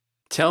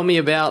Tell me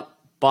about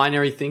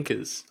binary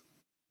thinkers.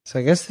 So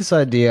I guess this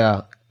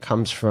idea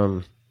comes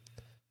from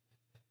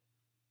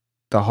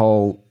the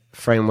whole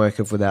framework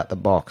of without the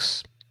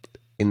box,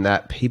 in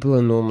that people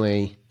are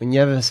normally, when you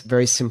have a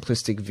very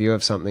simplistic view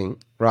of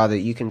something, rather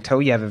you can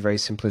tell you have a very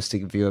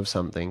simplistic view of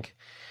something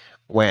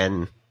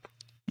when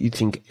you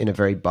think in a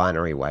very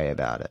binary way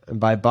about it. And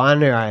by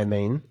binary, I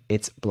mean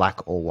it's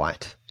black or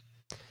white.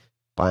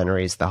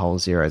 Binary is the whole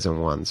zeros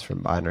and ones from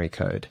binary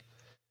code.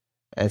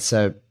 And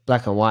so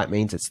black and white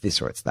means it's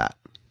this or it's that.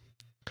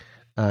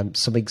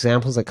 Some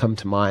examples that come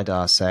to mind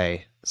are,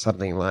 say,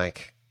 something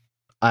like,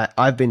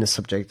 I've been the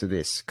subject of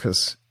this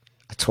because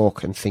I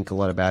talk and think a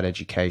lot about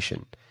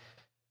education.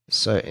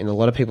 So in a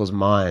lot of people's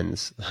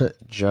minds,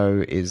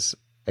 Joe is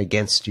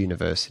against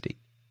university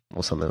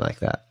or something like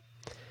that.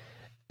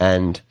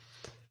 And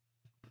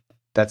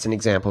that's an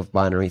example of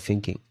binary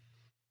thinking.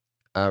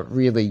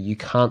 Really, you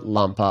can't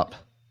lump up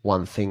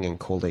one thing and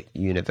call it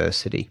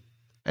university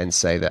and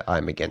say that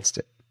I'm against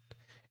it.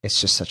 It's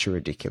just such a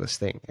ridiculous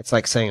thing. It's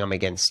like saying I'm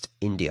against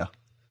India,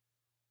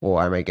 or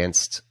I'm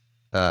against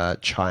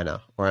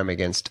China, or I'm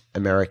against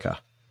America.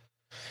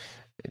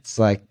 It's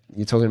like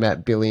you're talking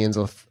about billions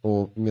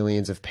or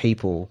millions of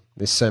people.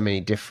 There's so many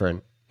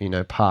different,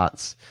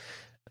 parts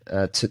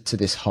to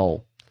this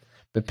whole.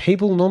 But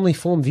people normally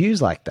form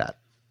views like that.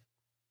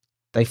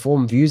 They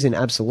form views in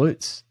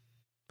absolutes,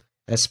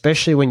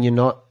 especially when you're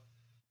not,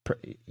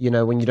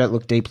 when you don't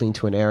look deeply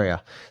into an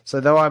area. So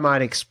though I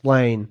might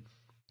explain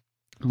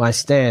my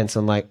stance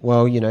on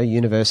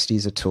university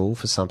is a tool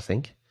for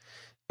something,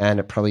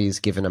 and it probably is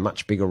given a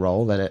much bigger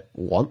role than it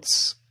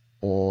wants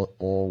or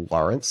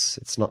warrants.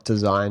 It's not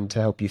designed to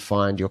help you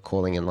find your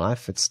calling in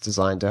life. It's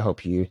designed to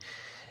help you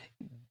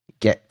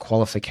get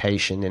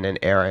qualification in an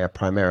area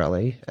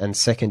primarily, and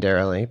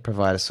secondarily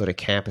provide a sort of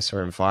campus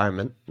or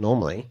environment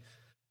normally.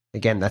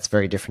 Again, that's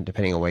very different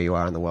depending on where you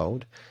are in the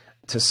world,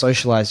 to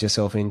socialize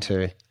yourself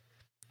into,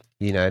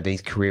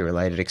 these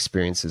career-related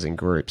experiences and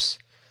groups.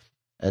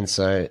 And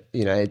so,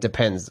 it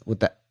depends,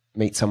 would that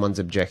meet someone's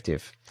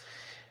objective?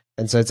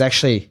 And so it's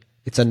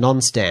a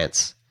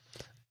non-stance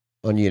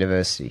on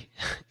university.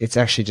 It's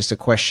actually just a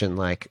question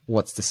like,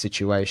 what's the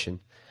situation?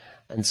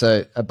 And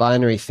so a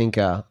binary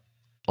thinker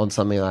on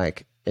something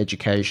like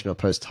education or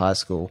post-high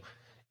school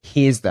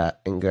hears that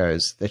and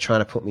goes, they're trying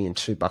to put me in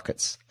two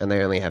buckets, and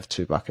they only have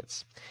two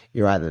buckets.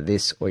 You're either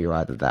this or you're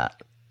either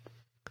that.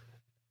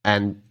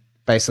 And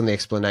based on the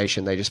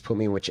explanation, they just put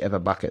me in whichever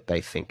bucket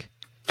they think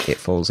it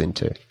falls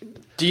into.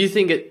 Do you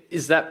think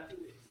is that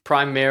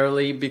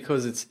primarily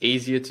because it's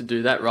easier to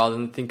do that rather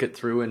than think it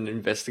through and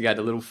investigate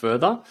a little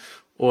further?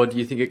 Or do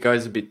you think it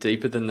goes a bit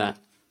deeper than that?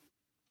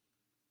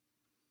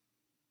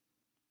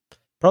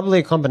 Probably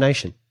a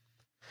combination.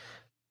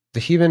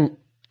 The human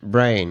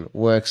brain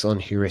works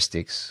on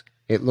heuristics.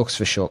 It looks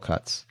for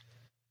shortcuts.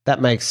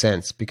 That makes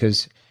sense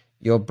because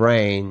your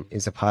brain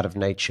is a part of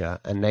nature,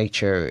 and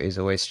nature is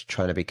always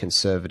trying to be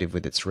conservative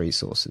with its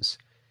resources.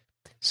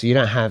 So you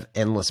don't have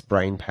endless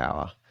brain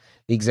power.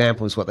 The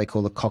example is what they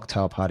call the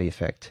cocktail party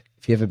effect.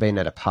 If you've ever been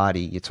at a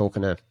party,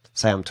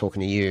 I'm talking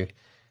to you,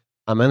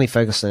 I'm only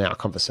focused on our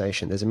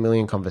conversation. There's a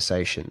million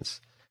conversations,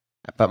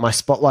 but my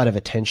spotlight of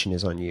attention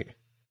is on you.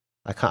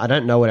 I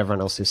don't know what everyone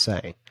else is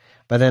saying,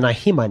 but then I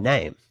hear my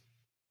name.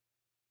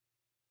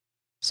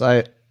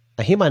 So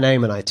I hear my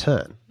name and I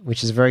turn,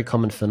 which is a very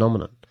common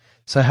phenomenon.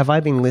 So have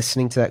I been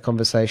listening to that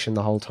conversation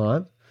the whole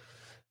time?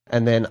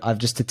 And then I've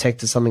just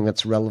detected something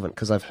that's relevant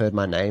because I've heard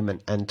my name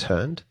and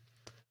turned.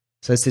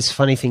 So it's this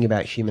funny thing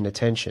about human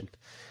attention.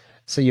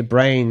 So your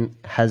brain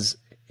has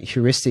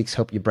heuristics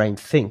help your brain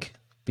think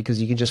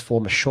because you can just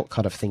form a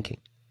shortcut of thinking.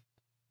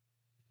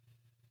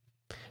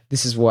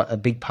 This is what a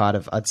big part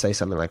of, I'd say,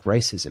 something like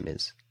racism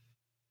is.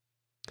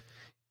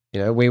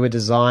 We were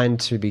designed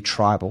to be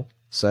tribal.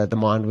 So the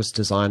mind was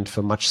designed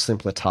for much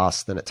simpler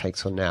tasks than it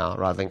takes on now,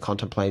 rather than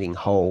contemplating a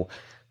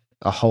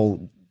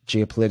whole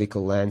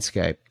geopolitical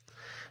landscape.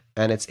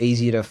 And it's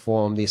easier to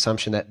form the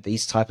assumption that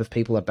these type of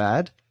people are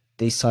bad,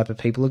 these type of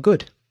people are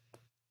good.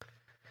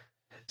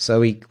 So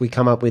we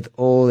come up with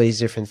all these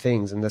different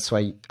things, and that's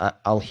why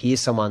I'll hear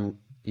someone,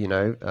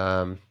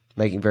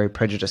 making very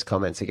prejudiced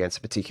comments against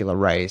a particular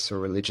race or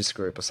religious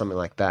group or something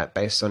like that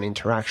based on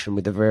interaction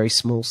with a very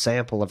small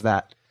sample of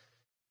that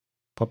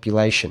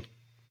population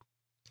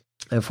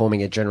and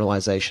forming a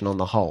generalization on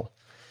the whole.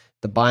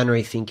 The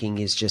binary thinking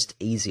is just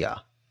easier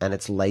and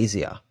it's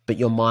lazier, but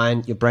your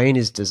brain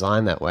is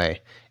designed that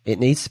way. It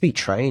needs to be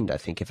trained, I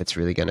think, if it's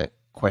really going to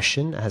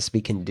question. It has to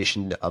be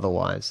conditioned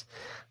otherwise.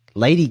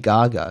 Lady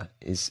Gaga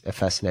is a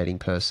fascinating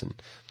person,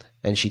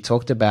 and she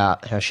talked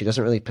about how she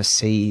doesn't really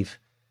perceive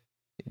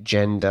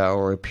gender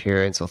or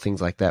appearance or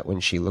things like that when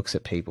she looks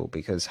at people,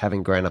 because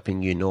having grown up in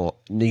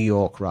New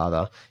York,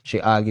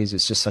 she argues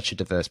it's just such a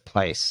diverse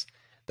place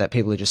that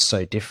people are just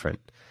so different.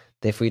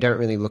 Therefore, you don't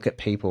really look at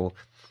people.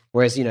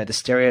 Whereas, the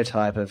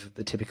stereotype of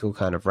the typical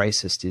kind of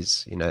racist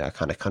is, a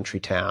kind of country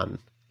town,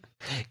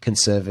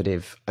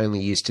 conservative, only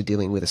used to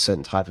dealing with a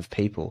certain type of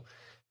people.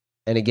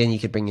 And again, you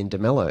could bring in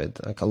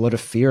DeMello, like a lot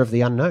of fear of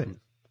the unknown.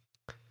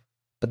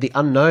 But the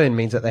unknown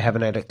means that they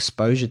haven't had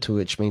exposure to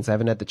it, which means they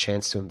haven't had the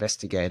chance to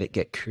investigate it,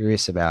 get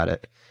curious about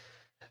it.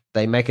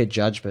 They make a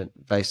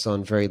judgment based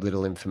on very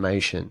little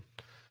information.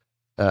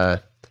 So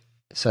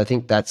I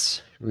think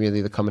that's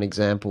really the common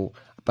example.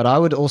 But I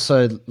would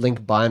also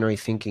link binary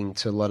thinking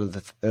to a lot of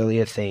the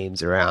earlier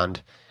themes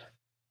around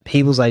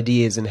people's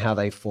ideas and how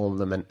they form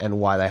them and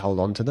why they hold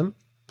on to them.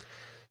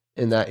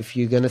 In that if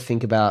you're going to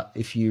think about,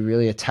 if you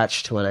really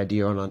attach to an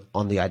idea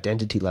on the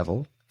identity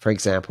level, for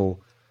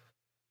example,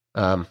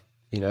 I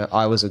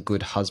was a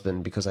good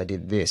husband because I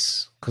did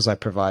this, because I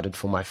provided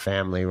for my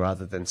family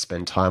rather than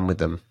spend time with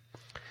them,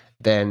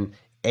 then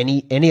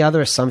any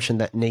other assumption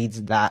that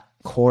needs that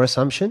core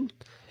assumption,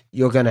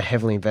 you're going to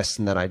heavily invest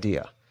in that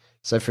idea.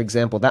 So, for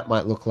example, that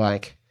might look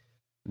like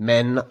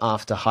men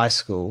after high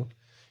school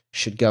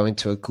should go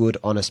into a good,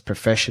 honest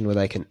profession where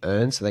they can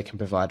earn so they can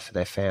provide for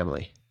their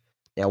family.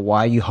 Now, why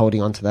are you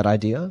holding on to that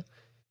idea?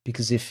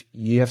 Because if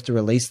you have to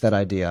release that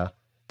idea,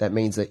 that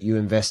means that you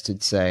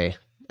invested, say,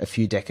 a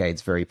few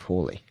decades very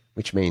poorly,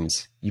 which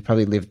means you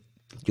probably lived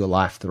your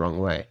life the wrong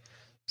way.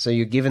 So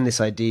you're given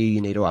this idea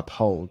you need to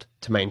uphold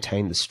to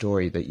maintain the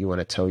story that you want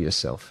to tell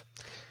yourself.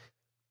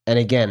 And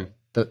again,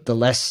 the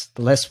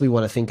less we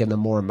want to think and the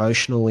more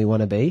emotional we want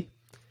to be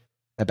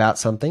about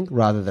something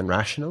rather than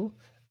rational,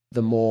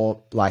 the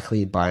more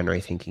likely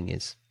binary thinking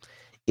is.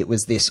 It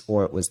was this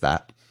or it was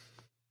that.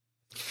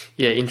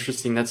 Yeah,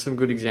 interesting. That's some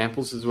good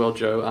examples as well,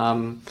 Joe.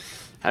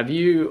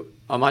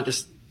 I might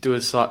just do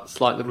a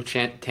slight little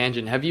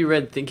tangent. Have you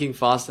read Thinking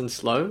Fast and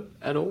Slow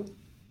at all?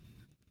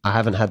 I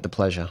haven't had the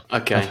pleasure.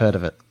 Okay. I've heard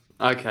of it.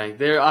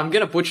 Okay. I'm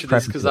going to butcher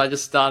this because I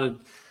just started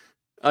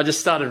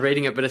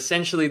reading it, but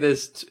essentially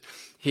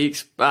he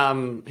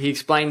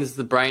explains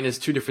the brain as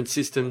two different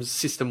systems.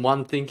 System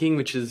 1 thinking,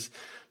 which is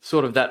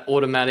sort of that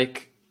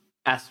automatic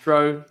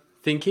astro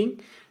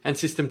thinking, and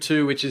System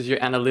 2, which is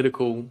your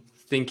analytical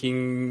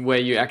thinking, where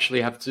you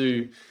actually have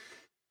to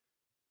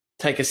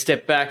take a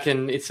step back,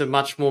 and it's a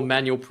much more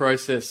manual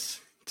process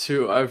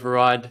to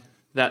override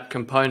that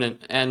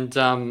component.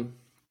 And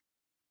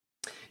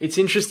it's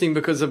interesting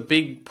because a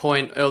big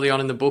point early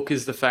on in the book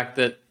is the fact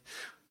that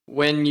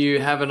when you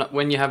have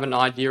an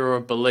idea or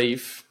a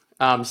belief,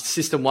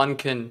 System 1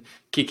 can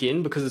kick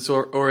in because it's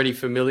already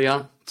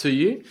familiar to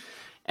you.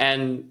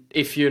 And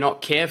if you're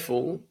not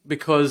careful,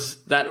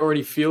 because that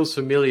already feels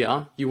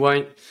familiar, you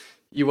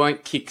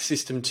won't kick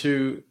System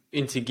 2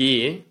 into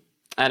gear,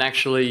 and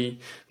actually,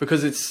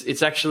 because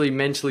it's actually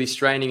mentally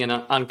straining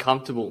and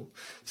uncomfortable.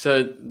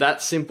 So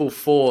that simple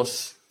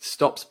force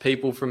stops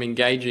people from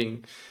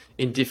engaging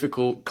in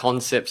difficult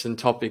concepts and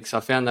topics. I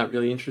found that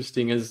really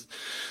interesting.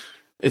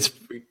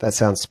 That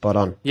sounds spot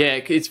on. Yeah,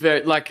 it's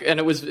very and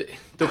it was.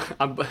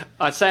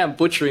 I say I'm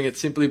butchering it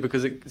simply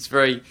because it's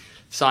very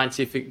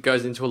scientific. It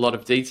goes into a lot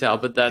of detail,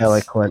 but that's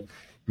eloquent.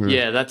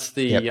 Yeah, that's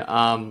the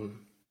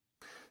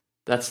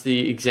that's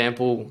the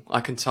example I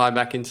can tie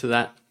back into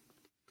that.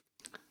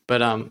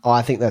 But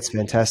I think that's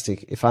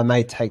fantastic. If I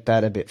may take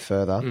that a bit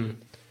further,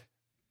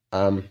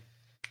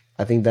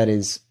 I think that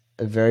is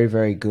a very,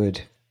 very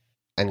good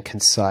and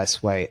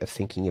concise way of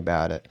thinking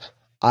about it.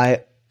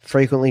 I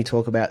frequently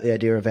talk about the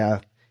idea of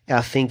our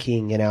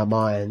thinking and our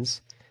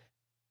minds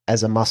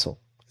as a muscle,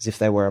 as if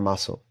they were a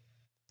muscle,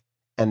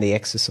 and the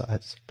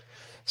exercise.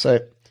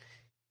 So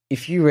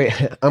if you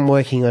I'm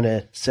working on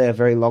a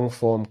very long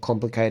form,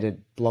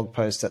 complicated blog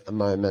post at the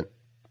moment,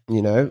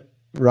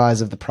 rise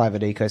of the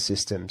private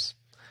ecosystems.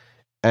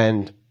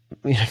 And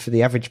for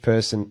the average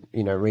person,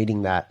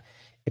 reading that,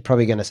 it's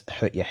probably going to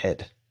hurt your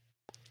head.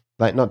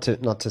 Like not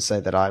to say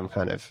that I'm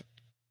kind of,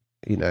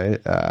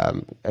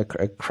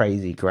 a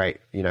crazy great,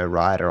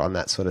 writer on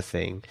that sort of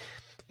thing.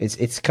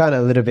 It's kind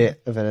of a little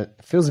bit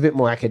feels a bit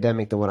more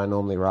academic than what I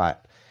normally write.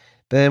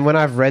 But then when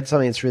I've read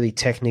something that's really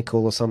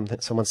technical, or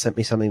someone sent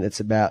me something that's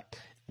about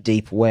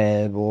deep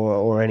web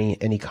or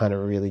any kind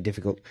of really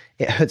difficult,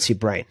 it hurts your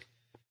brain.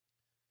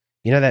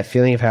 You know that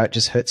feeling of how it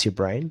just hurts your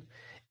brain?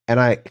 And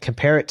I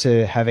compare it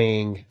to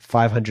having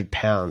 500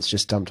 pounds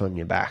just dumped on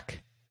your back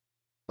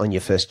on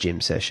your first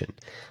gym session.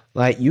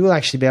 Like, you will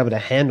actually be able to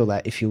handle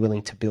that if you're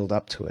willing to build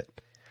up to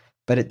it.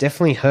 But it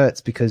definitely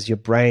hurts because your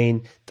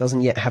brain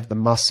doesn't yet have the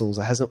muscles.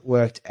 It hasn't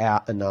worked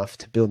out enough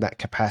to build that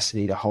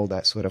capacity to hold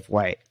that sort of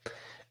weight.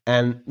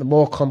 And the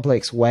more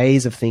complex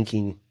ways of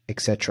thinking,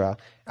 etc.,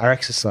 are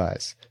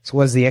exercise. So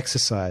what is the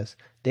exercise?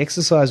 The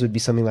exercise would be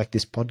something like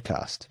this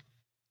podcast,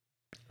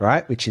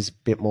 right? Which is a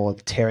bit more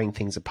tearing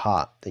things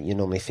apart than you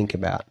normally think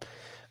about.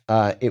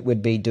 It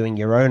would be doing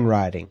your own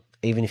writing,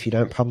 even if you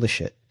don't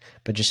publish it,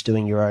 but just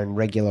doing your own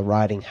regular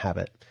writing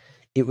habit.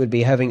 It would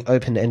be having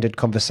open-ended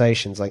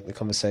conversations like the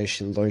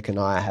conversation Luke and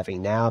I are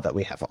having now, that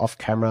we have off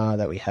camera,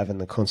 that we have in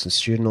the Constant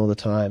Student all the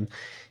time.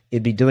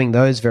 It'd be doing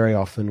those very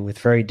often with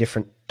very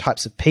different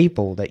types of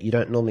people that you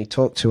don't normally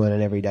talk to on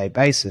an everyday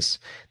basis.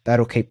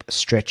 That'll keep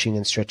stretching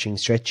and stretching and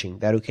stretching.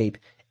 That'll keep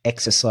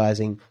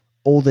exercising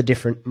all the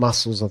different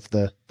muscles of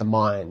the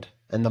mind.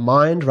 And the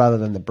mind rather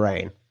than the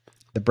brain.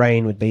 The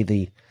brain would be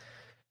the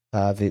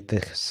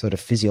sort of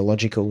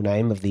physiological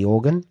name of the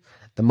organ.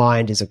 The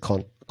mind is a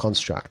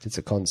construct. It's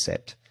a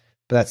concept.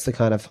 But that's the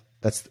kind of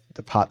That's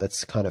the part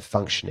that's kind of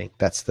functioning.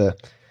 That's the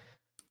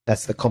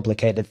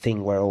complicated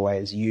thing we're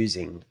always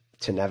using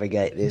to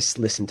navigate this,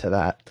 listen to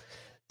that.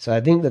 So I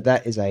think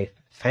that is a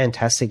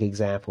fantastic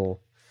example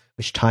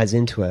which ties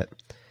into it.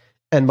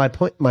 And my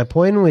point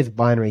with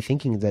binary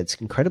thinking is that it's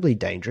incredibly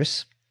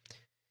dangerous.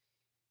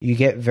 You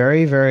get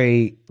very,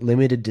 very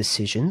limited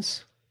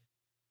decisions.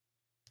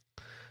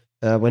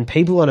 When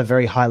people on a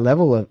very high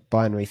level are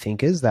binary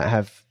thinkers that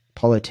have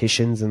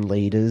politicians and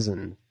leaders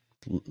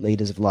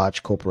of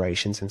large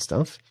corporations and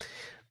stuff,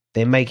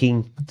 they're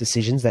making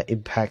decisions that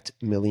impact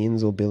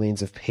millions or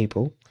billions of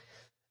people.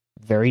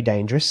 Very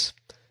dangerous.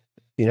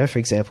 For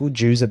example,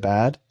 Jews are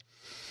bad,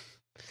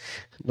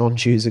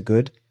 non-Jews are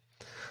good,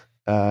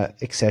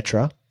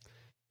 etc.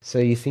 So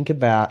you think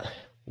about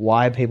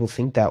why people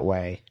think that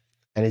way,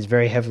 and it's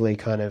very heavily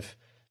kind of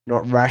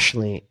not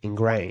rationally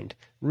ingrained.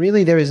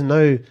 Really,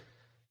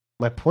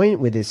 my point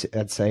with this,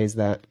 I'd say, is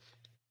that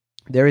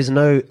there is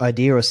no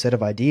idea or set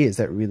of ideas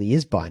that really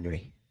is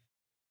binary.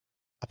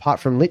 Apart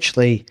from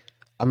literally,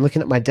 I'm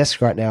looking at my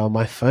desk right now and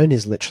my phone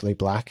is literally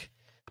black,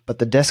 but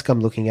the desk I'm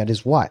looking at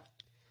is white.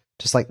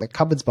 Just like the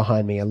cupboards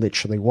behind me are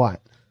literally white.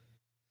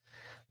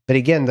 But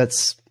again,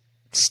 that's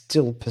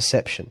still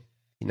perception.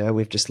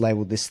 We've just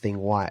labeled this thing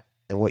white,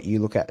 and what you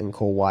look at and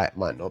call white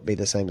might not be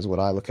the same as what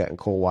I look at and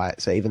call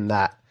white. So even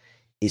that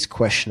is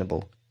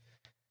questionable.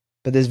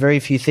 But there's very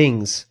few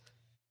things.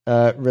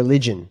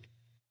 Religion,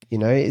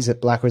 is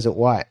it black or is it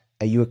white?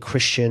 Are you a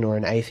Christian or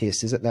an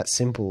atheist? Is it that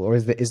simple? Or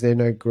is there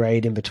no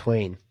grade in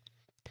between?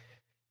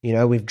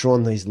 We've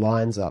drawn these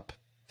lines up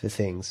for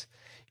things.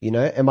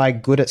 Am I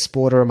good at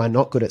sport or am I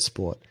not good at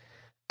sport?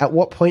 At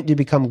what point do you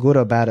become good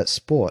or bad at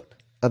sport?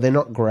 Are there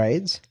not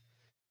grades?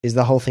 Is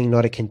the whole thing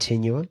not a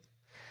continuum?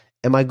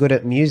 Am I good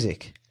at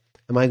music?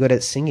 Am I good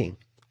at singing?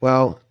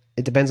 Well,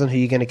 it depends on who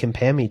you're going to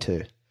compare me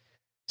to.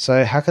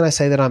 So how can I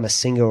say that I'm a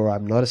singer or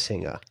I'm not a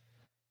singer?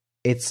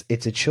 It's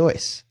a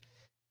choice.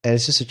 And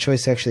it's just a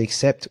choice to actually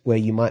accept where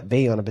you might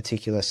be on a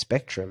particular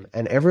spectrum.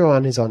 And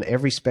everyone is on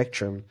every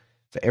spectrum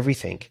for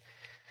everything.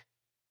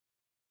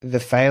 The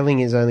failing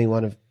is only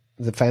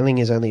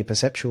a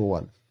perceptual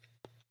one.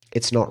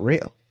 It's not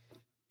real.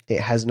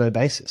 It has no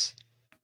basis.